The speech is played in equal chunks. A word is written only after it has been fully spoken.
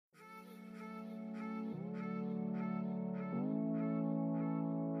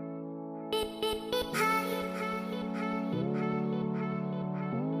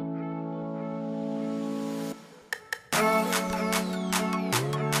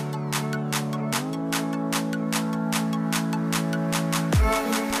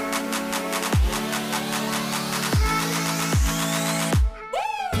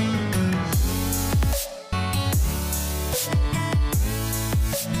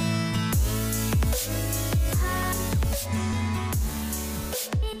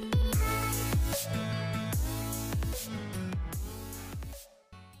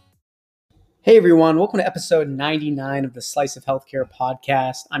Hey everyone, welcome to episode 99 of the Slice of Healthcare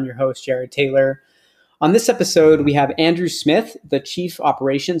podcast. I'm your host, Jared Taylor. On this episode, we have Andrew Smith, the Chief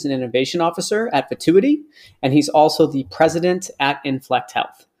Operations and Innovation Officer at Vituity, and he's also the President at Inflect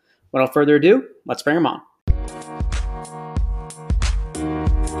Health. Without further ado, let's bring him on.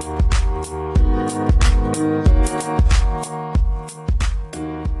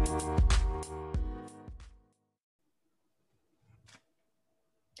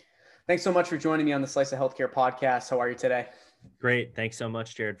 Thanks so much for joining me on the Slice of Healthcare podcast. How are you today? Great. Thanks so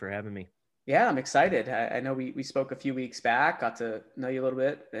much, Jared, for having me. Yeah, I'm excited. I know we spoke a few weeks back, got to know you a little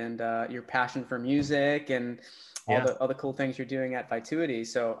bit, and your passion for music and all the cool things you're doing at Vituity.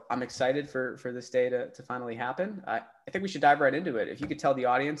 So I'm excited for this day to finally happen. I think we should dive right into it. If you could tell the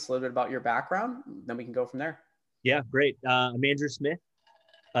audience a little bit about your background, then we can go from there. Yeah, great. I'm Andrew Smith.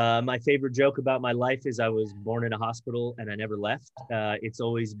 My favorite joke about my life is I was born in a hospital and I never left. It's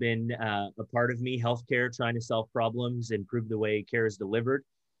always been a part of me, healthcare, trying to solve problems, improve the way care is delivered.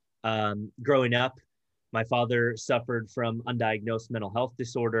 Growing up, my father suffered from undiagnosed mental health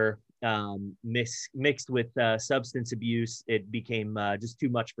disorder, mixed with substance abuse. It became just too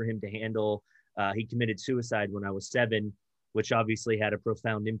much for him to handle. He committed suicide when I was 7, which obviously had a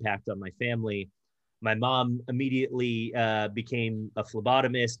profound impact on my family. My mom immediately became a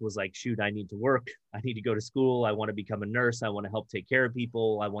phlebotomist, was like, shoot, I need to work. I need to go to school. I want to become a nurse. I want to help take care of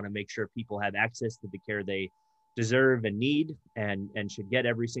people. I want to make sure people have access to the care they deserve and need and should get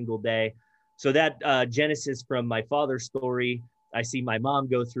every single day. So that genesis from my father's story, I see my mom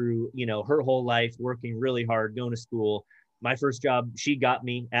go through, her whole life working really hard, going to school. My first job, she got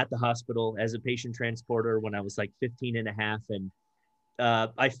me at the hospital as a patient transporter when I was like 15 and a half. And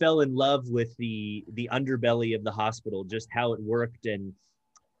I fell in love with the underbelly of the hospital, just how it worked and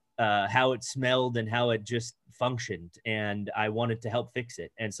how it smelled and how it just functioned. And I wanted to help fix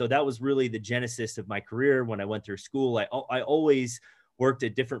it. And so that was really the genesis of my career. When I went through school, I always worked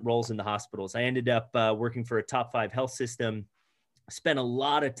at different roles in the hospitals. I ended up working for a top 5 health system, spent a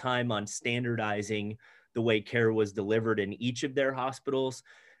lot of time on standardizing the way care was delivered in each of their hospitals,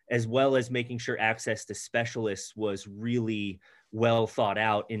 as well as making sure access to specialists was really well thought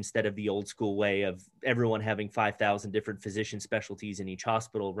out instead of the old school way of everyone having 5,000 different physician specialties in each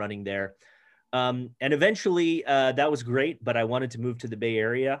hospital running there. And eventually that was great, but I wanted to move to the Bay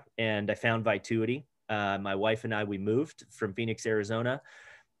Area and I found Vituity. My wife and I, we moved from Phoenix, Arizona.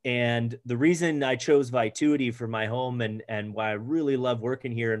 And the reason I chose Vituity for my home and why I really love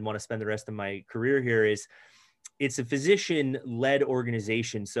working here and want to spend the rest of my career here is it's a physician-led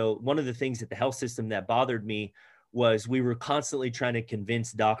organization. So one of the things at the health system that bothered me was we were constantly trying to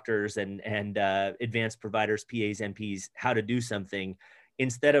convince doctors and advanced providers, PAs, NPs, how to do something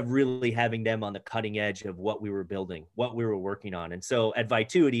instead of really having them on the cutting edge of what we were building, what we were working on. And so at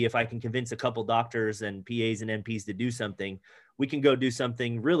Vituity, if I can convince a couple doctors and PAs and NPs to do something, we can go do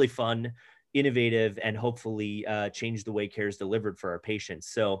something really fun, innovative, and hopefully change the way care is delivered for our patients.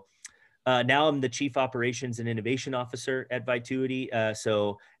 So now I'm the Chief Operations and Innovation Officer at Vituity. And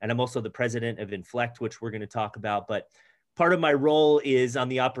I'm also the President of Inflect, which we're going to talk about. But part of my role is on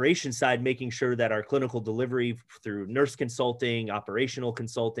the operations side, making sure that our clinical delivery through nurse consulting, operational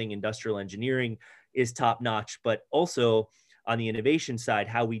consulting, industrial engineering is top notch, but also on the innovation side,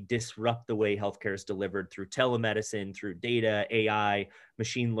 how we disrupt the way healthcare is delivered through telemedicine, through data, AI,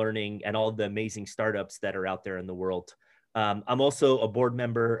 machine learning, and all the amazing startups that are out there in the world. I'm also a board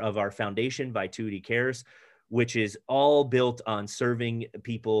member of our foundation, Vituity Cares, which is all built on serving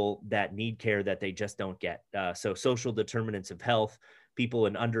people that need care that they just don't get. So social determinants of health, people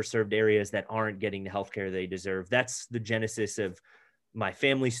in underserved areas that aren't getting the healthcare they deserve. That's the genesis of my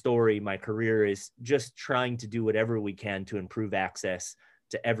family story. My career is just trying to do whatever we can to improve access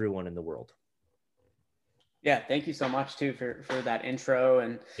to everyone in the world. Yeah, thank you so much too for that intro.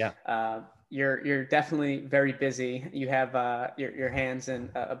 And you're definitely very busy. You have your hands in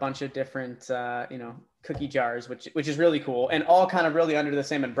a bunch of different cookie jars, which is really cool, and all kind of really under the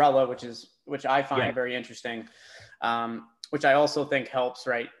same umbrella, which I find very interesting. Which I also think helps,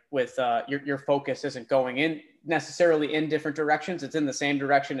 right? With your focus isn't going in necessarily in different directions. It's in the same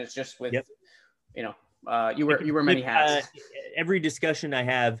direction. It's just with you wear many hats. Every discussion I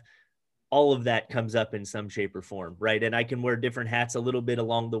have, all of that comes up in some shape or form, right? And I can wear different hats a little bit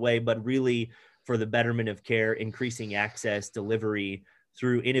along the way, but really for the betterment of care, increasing access, delivery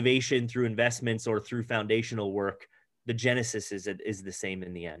through innovation, through investments, or through foundational work, the genesis is the same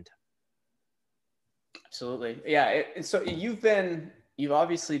in the end. Absolutely. Yeah. So you've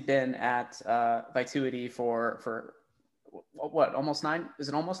obviously been at Vituity for what, almost 9? Is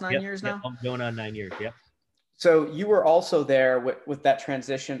it almost 9 years now? I'm going on 9 years. Yep. So you were also there with that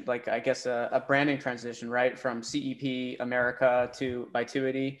transition, like I guess a branding transition, right? From CEP America to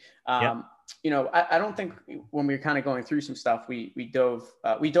Vituity. Yep. I don't think when we were kind of going through some stuff, we dove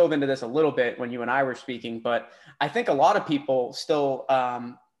into this a little bit when you and I were speaking, but I think a lot of people still,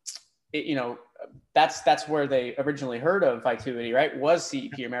 that's where they originally heard of Vituity, right? Was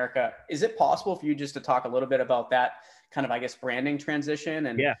CEP America. Is it possible for you just to talk a little bit about that kind of, I guess, branding transition?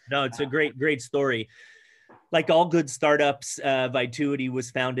 And yeah, no, it's a great story. Like all good startups, Vituity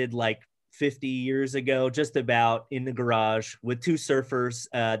was founded like 50 years ago, just about, in the garage with two surfers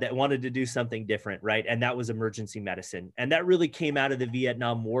that wanted to do something different, right? And that was emergency medicine. And that really came out of the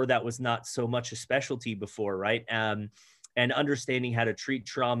Vietnam War. That was not so much a specialty before, right? And understanding how to treat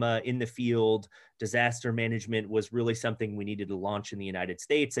trauma in the field, disaster management was really something we needed to launch in the United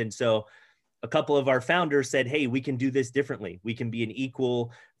States. And so a couple of our founders said, hey, we can do this differently. We can be an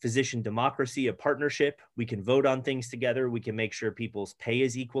equal physician democracy, a partnership. We can vote on things together. We can make sure people's pay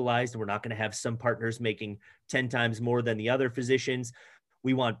is equalized. We're not going to have some partners making 10 times more than the other physicians.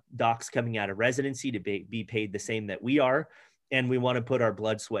 We want docs coming out of residency to be paid the same that we are. And we want to put our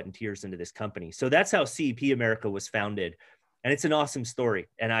blood, sweat, and tears into this company. So that's how CEP America was founded. And it's an awesome story.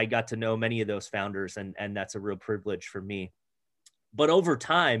 And I got to know many of those founders, and that's a real privilege for me. But over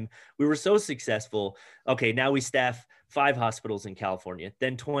time, we were so successful. Okay, now we staff 5 hospitals in California,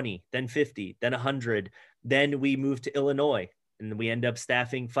 then 20, then 50, then 100. Then we moved to Illinois, and we end up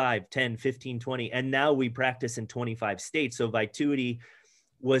staffing 5, 10, 15, 20. And now we practice in 25 states. So Vituity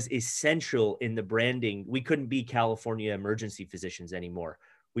was essential in the branding. We couldn't be California emergency physicians anymore.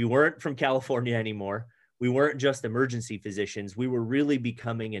 We weren't from California anymore. We weren't just emergency physicians. We were really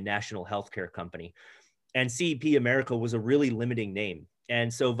becoming a national healthcare company. And CEP America was a really limiting name.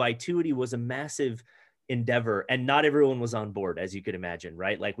 And so Vituity was a massive endeavor, and not everyone was on board, as you could imagine,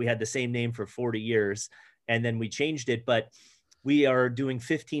 right? Like we had the same name for 40 years and then we changed it, but we are doing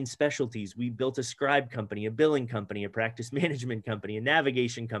 15 specialties. We built a scribe company, a billing company, a practice management company, a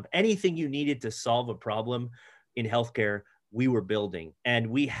navigation company, anything you needed to solve a problem in healthcare, we were building, and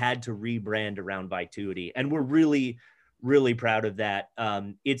we had to rebrand around Vituity. And we're really proud of that.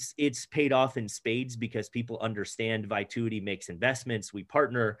 It's paid off in spades because people understand Vituity makes investments. We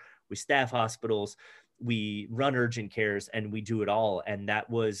partner, we staff hospitals, we run urgent cares, and we do it all. And that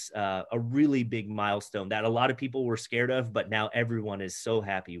was a really big milestone that a lot of people were scared of, but now everyone is so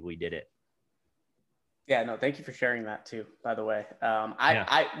happy we did it. Yeah, no, thank you for sharing that too, by the way.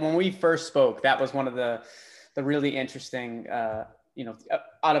 When we first spoke, that was one of the really interesting,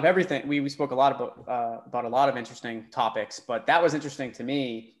 out of everything, we spoke a lot about a lot of interesting topics, but that was interesting to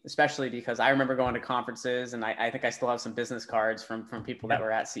me, especially because I remember going to conferences, and I think I still have some business cards from people that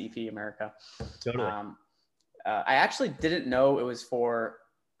were at CEP America. Totally. I actually didn't know it was for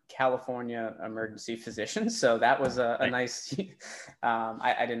California emergency physicians. So that was a nice,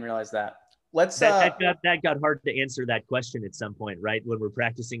 I didn't realize that. That got hard to answer that question at some point, right? When we're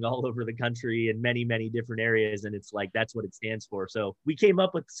practicing all over the country in many, many different areas. And it's like, that's what it stands for. So we came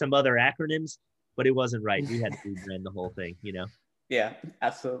up with some other acronyms, but it wasn't right. We had to rebrand the whole thing, Yeah,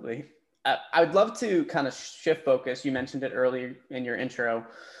 absolutely. I would love to kind of shift focus. You mentioned it earlier in your intro.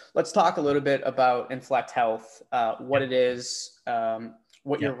 Let's talk a little bit about Inflect Health, what it is,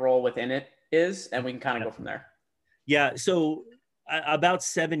 what your role within it is, and we can kind of go from there. Yeah. So about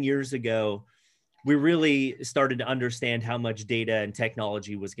 7 years ago, we really started to understand how much data and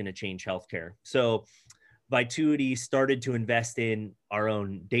technology was going to change healthcare. So Vituity started to invest in our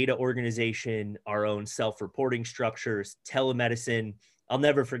own data organization, our own self-reporting structures, telemedicine. I'll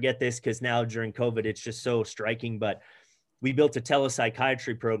never forget this because now during COVID, it's just so striking, but we built a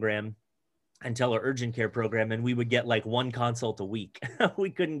telepsychiatry program and urgent care program, and we would get like 1 consult a week. We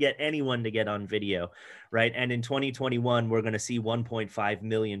couldn't get anyone to get on video, right? And in 2021, we're going to see 1.5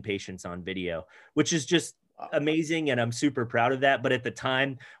 million patients on video, which is just amazing. And I'm super proud of that. But at the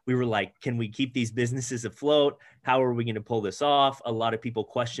time, we were like, can we keep these businesses afloat? How are we going to pull this off? A lot of people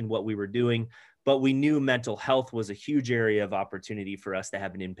questioned what we were doing, but we knew mental health was a huge area of opportunity for us to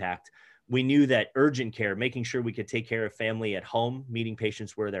have an impact. We knew that urgent care, making sure we could take care of family at home, meeting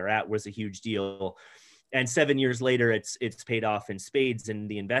patients where they're at, was a huge deal. And 7 years later, it's paid off in spades in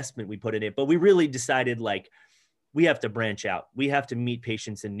the investment we put in it. But we really decided, like, we have to branch out. We have to meet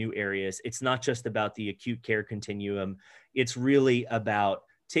patients in new areas. It's not just about the acute care continuum. It's really about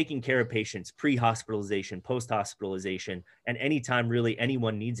taking care of patients pre-hospitalization, post-hospitalization, and anytime really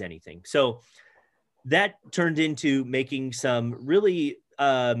anyone needs anything. So that turned into making some really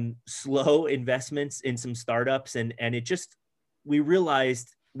slow investments in some startups. And we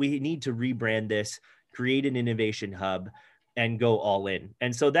realized we need to rebrand this, create an innovation hub, and go all in.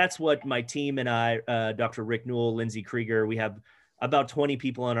 And so that's what my team and I, Dr. Rick Newell, Lindsay Krieger, we have about 20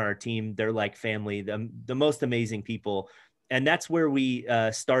 people on our team. They're like family, the most amazing people. And that's where we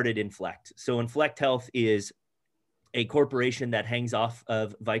started Inflect. So Inflect Health is a corporation that hangs off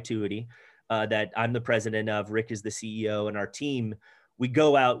of Vituity, that I'm the president of. Rick is the CEO, and our team, we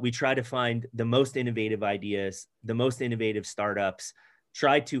go out, we try to find the most innovative ideas, the most innovative startups,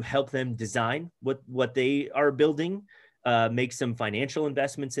 try to help them design what they are building, make some financial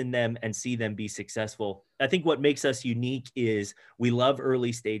investments in them, and see them be successful. I think what makes us unique is we love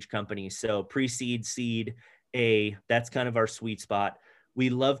early stage companies. So pre-seed, seed, that's kind of our sweet spot. We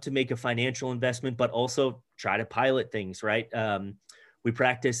love to make a financial investment, but also try to pilot things, right? We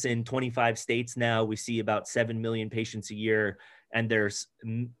practice in 25 states now. We see about 7 million patients a year, and there's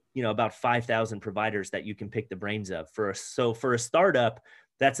about 5,000 providers that you can pick the brains of. So for a startup,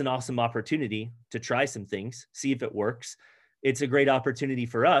 that's an awesome opportunity to try some things, see if it works. It's a great opportunity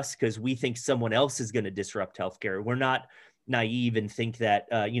for us because we think someone else is going to disrupt healthcare. We're not naive and think that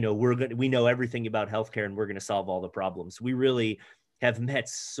we know everything about healthcare and we're going to solve all the problems. We really have met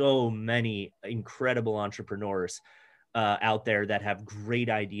so many incredible entrepreneurs out there that have great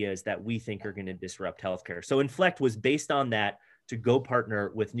ideas that we think are going to disrupt healthcare. So Inflect was based on that, to go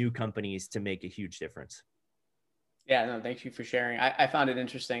partner with new companies to make a huge difference. Yeah, no, thank you for sharing. I found it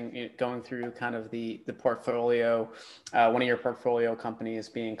interesting going through kind of the portfolio. One of your portfolio companies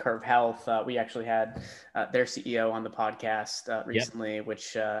being Curve Health. We actually had their CEO on the podcast recently, yep.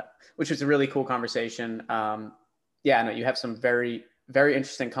 which was a really cool conversation. Yeah, no, you have some very, very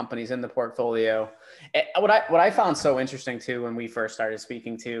interesting companies in the portfolio. What I found so interesting too when we first started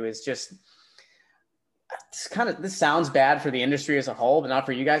speaking to is just this sounds bad for the industry as a whole, but not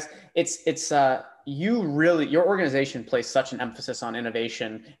for you guys. Your organization places such an emphasis on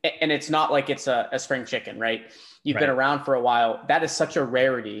innovation, and it's not like it's a spring chicken, right? You've been around for a while. That is such a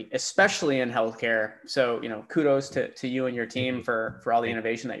rarity, especially in healthcare. So, kudos to you and your team for all the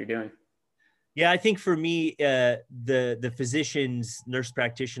innovation that you're doing. Yeah, I think for me, the physicians, nurse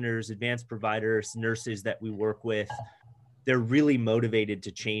practitioners, advanced providers, nurses that we work with, they're really motivated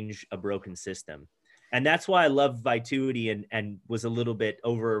to change a broken system. And that's why I love Vituity and was a little bit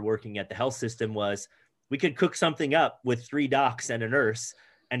overworking at the health system. Was we could cook something up with 3 docs and a nurse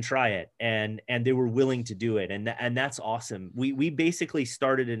and try it. And they were willing to do it. And that's awesome. We basically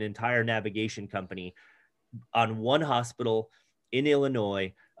started an entire navigation company on one hospital in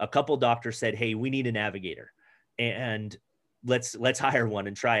Illinois. A couple doctors said, hey, we need a navigator, and let's hire one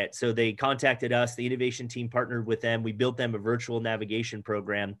and try it. So they contacted us. The innovation team partnered with them. We built them a virtual navigation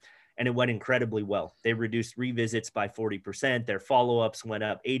program, and it went incredibly well. They reduced revisits by 40%. Their follow-ups went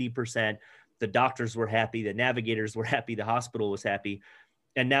up 80%. The doctors were happy. The navigators were happy. The hospital was happy.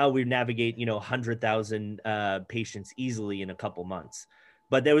 And now we navigate, 100,000 patients easily in a couple months.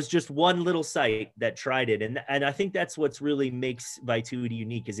 But there was just one little site that tried it. And I think that's what's really makes Vituity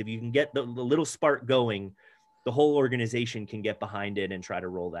unique, is if you can get the little spark going, the whole organization can get behind it and try to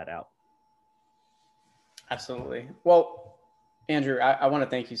roll that out. Absolutely. Well, Andrew, I want to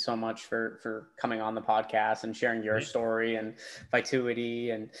thank you so much for coming on the podcast and sharing your story and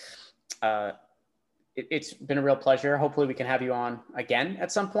Vituity. And it's been a real pleasure. Hopefully we can have you on again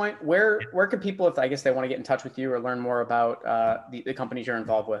at some point. Where can people, if I guess they want to get in touch with you or learn more about the companies you're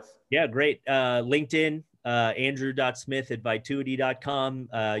involved with? Yeah, great. LinkedIn, andrew.smith@vituity.com.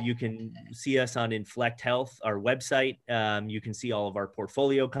 You can see us on Inflect Health, our website. You can see all of our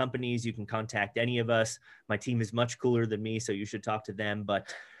portfolio companies. You can contact any of us. My team is much cooler than me, so you should talk to them.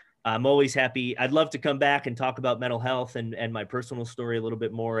 But I'm always happy. I'd love to come back and talk about mental health and my personal story a little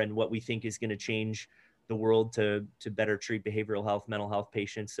bit more, and what we think is going to change the world to better treat behavioral health, mental health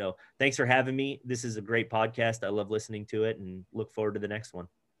patients. So thanks for having me. This is a great podcast. I love listening to it and look forward to the next one.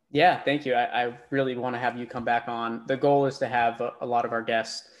 Yeah, thank you. I really want to have you come back on. The goal is to have a lot of our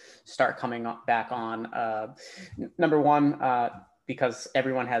guests start coming back on. Number one, because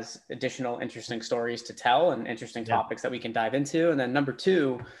everyone has additional interesting stories to tell and interesting topics that we can dive into. And then number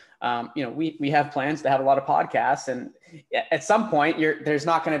two, we have plans to have a lot of podcasts, and at some point there's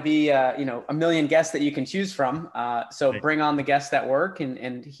not going to be, a million guests that you can choose from. So bring on the guests that work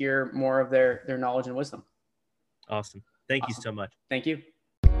and hear more of their knowledge and wisdom. Awesome. Thank you so much. Thank you.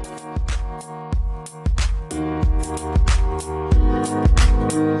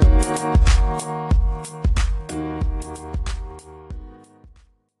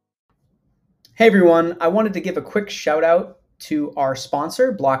 Hey everyone, I wanted to give a quick shout out to our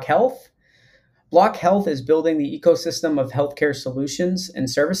sponsor, Block Health. Block Health is building the ecosystem of healthcare solutions and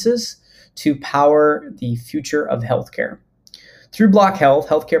services to power the future of healthcare. Through Block Health,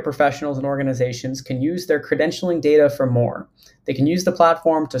 healthcare professionals and organizations can use their credentialing data for more. They can use the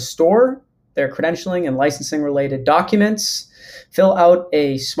platform to store their credentialing and licensing related documents, fill out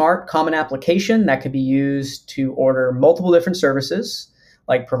a smart common application that could be used to order multiple different services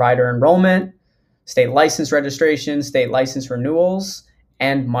like provider enrollment, state license registration, state license renewals,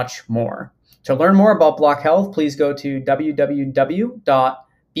 and much more. To learn more about Block Health, please go to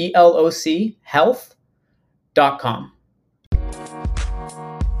www.blochealth.com.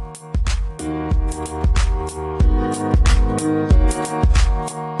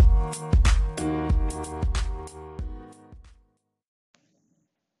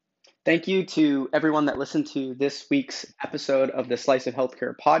 Thank you to everyone that listened to this week's episode of the Slice of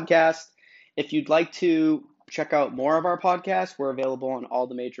Healthcare podcast. If you'd like to check out more of our podcasts, we're available on all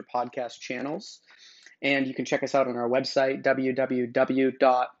the major podcast channels. And you can check us out on our website,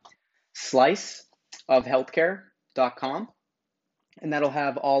 www.sliceofhealthcare.com. And that'll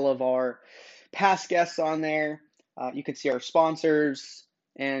have all of our past guests on there. You can see our sponsors,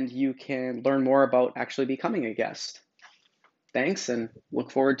 and you can learn more about actually becoming a guest. Thanks, and look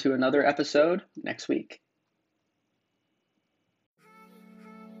forward to another episode next week.